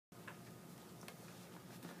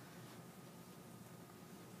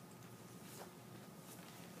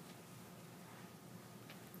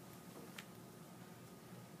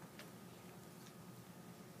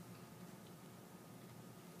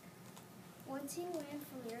wanting land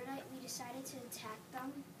from Uridite, we decided to attack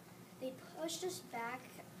them. They pushed us back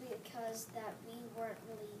because we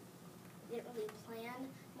didn't really plan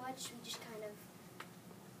much. We just kind of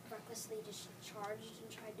recklessly just charged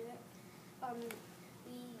and tried to do it.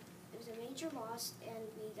 It was a major loss, and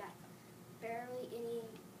we got barely any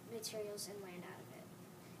materials and land out of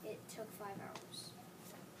it. It took 5 hours.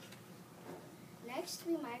 Next,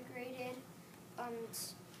 we migrated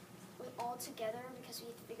all together because we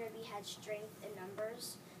figured we had strength in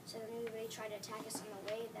numbers. So then anybody tried to attack us on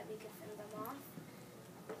the way, that we could fend them off.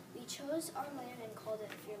 We chose our land and called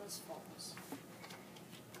it Fearless Falls.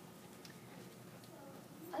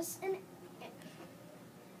 Us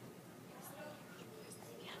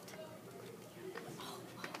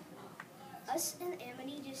and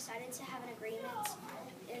Amity decided to have an agreement,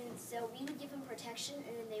 and so we would give them protection,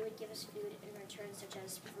 and then they would give us food in return, such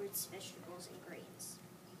as fruits, vegetables, and grains.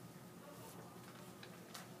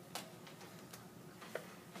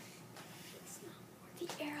 The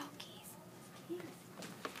arrow keys.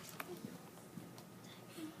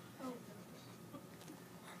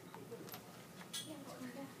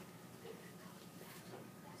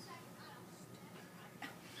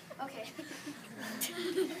 Okay.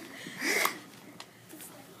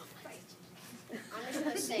 I'm just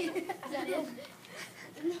gonna say. Is that it?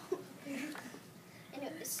 No.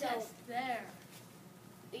 Anyway, so There.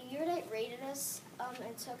 the Uridite raided us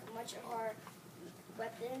and took much of our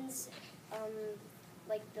weapons,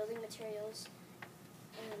 like building materials,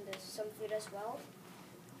 and some food as well.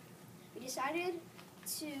 We decided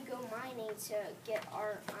to go mining to get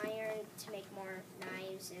our iron to make more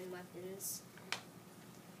knives and weapons.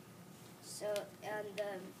 So, and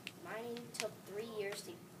the mining took 3 years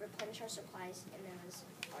to replenish our supplies, and it was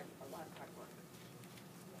a lot of hard work.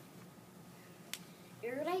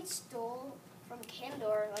 Uridite stole from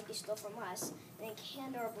Kandor like they stole from us, and then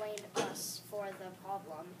Kandor blamed us for the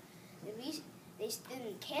problem. Then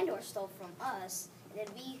Kandor stole from us, and then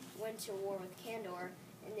we went to war with Kandor,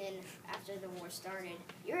 and then after the war started,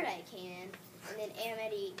 Uridite came in, and then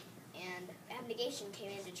Amity and Abnegation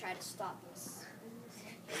came in to try to stop us.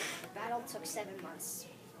 The battle took 7 months.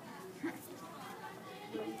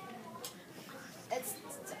 It's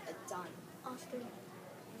done. Austin.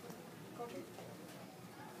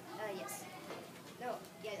 Yes. No,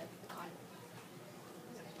 yeah, the con.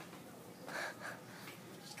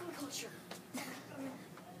 Just go culture.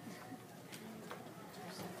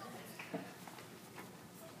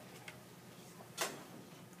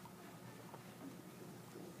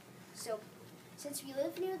 So, since we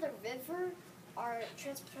live near the river, our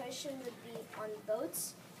transportation would be on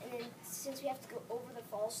boats, and then since we have to go over the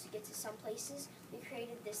falls to get to some places, we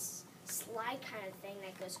created this slide kind of thing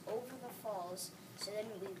that goes over the falls, so then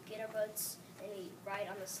we get our boats and we ride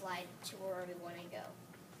on the slide to wherever we want to go.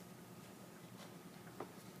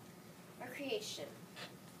 Recreation.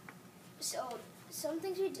 So, some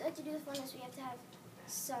things we'd like to do with fun is we have to have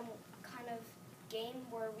some kind of game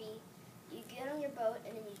where you get on your boat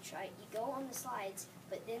and then you go on the slides,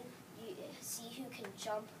 but then you see who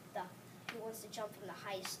wants to jump from the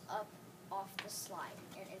highest up off the slide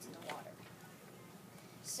and into the water.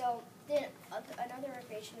 So then another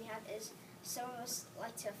recreation we have is some of us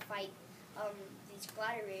like to fight these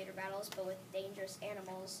gladiator battles, but with dangerous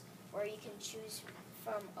animals, where you can choose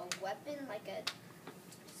from a weapon like a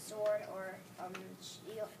sword or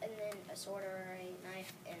shield, and then a sword or a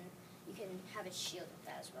knife, and you can have a shield with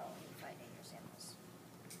that as well when you fight dangerous animals.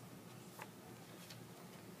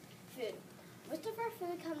 Food. Most of our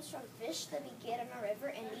food comes from fish that we get on our river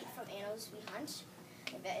and meat from animals we hunt.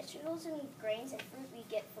 The vegetables and grains and fruit we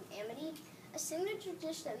get from Amity. A signature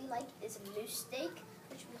dish that we like is moose steak,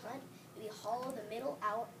 which we hunt. We hollow the middle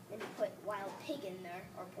out and put wild pig in there,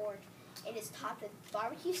 or pork. It is topped with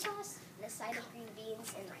barbecue sauce and a side of green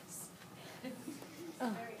beans and rice.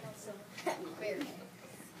 Very awesome. Very good.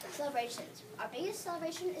 Celebrations. Our biggest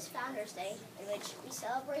celebration is Founders Day, in which we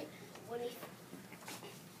celebrate when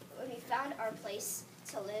we found our place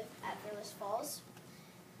to live at Fearless Falls.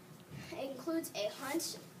 It includes a hunt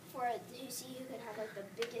to see who can have like the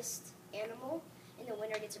biggest animal, and the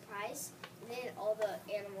winner gets a prize. And then all the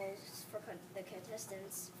animals for the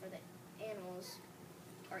contestants for the animals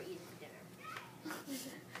are eaten for dinner.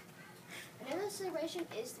 Another celebration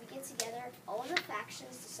is we get together all of the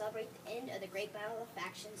factions to celebrate the end of the Great Battle of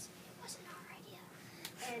Factions. It wasn't our idea.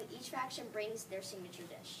 And each faction brings their signature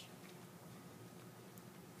dish.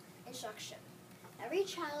 Instruction. Every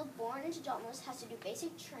child born into adulthood has to do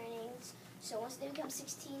basic trainings, so once they become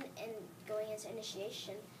 16 and going into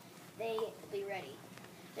initiation, they will be ready.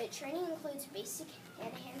 The training includes basic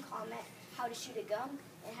hand-to-hand combat, how to shoot a gun,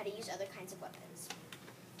 and how to use other kinds of weapons.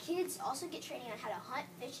 kids also get training on how to hunt,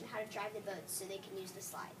 fish, and how to drive the boats so they can use the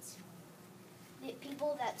slides. The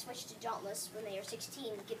people that switch to Dauntless when they are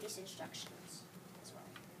 16 get these instructions as well.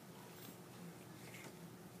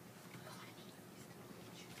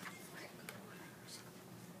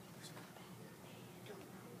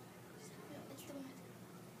 It's the one.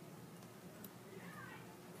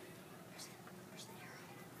 Where's the arrow?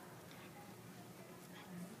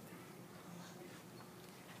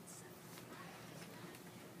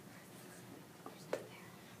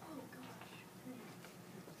 Oh gosh.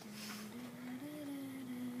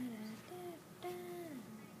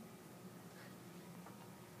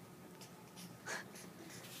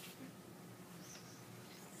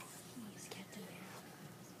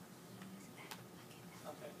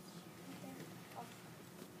 Okay.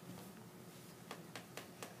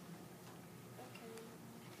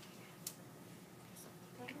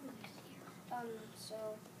 So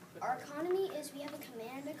our economy is, we have a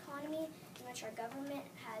command economy in which our government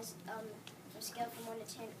has a scale from 1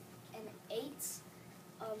 to 10 and 8.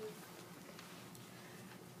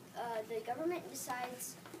 The government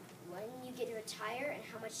decides when you get to retire and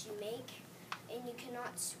how much you make, and you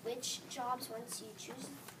cannot switch jobs once you choose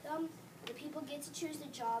them. The people get to choose the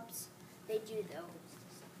jobs, they do those.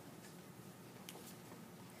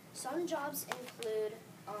 Some jobs include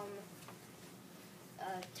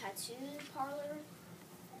a tattoo parlor.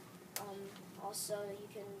 Also, you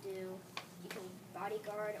can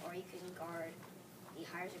bodyguard, or you can guard. He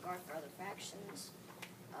hires a guard for other factions.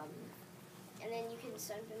 And then you can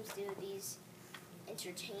sometimes do these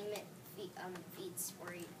entertainment feats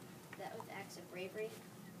where that with acts of bravery.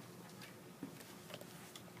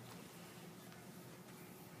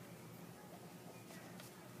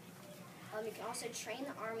 You can also train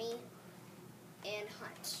the army and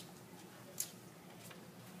hunt.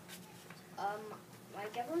 My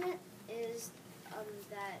government is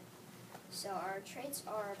so our traits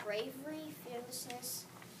are bravery, fearlessness,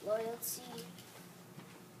 loyalty,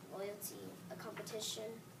 a competition.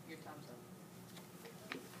 Your time's up.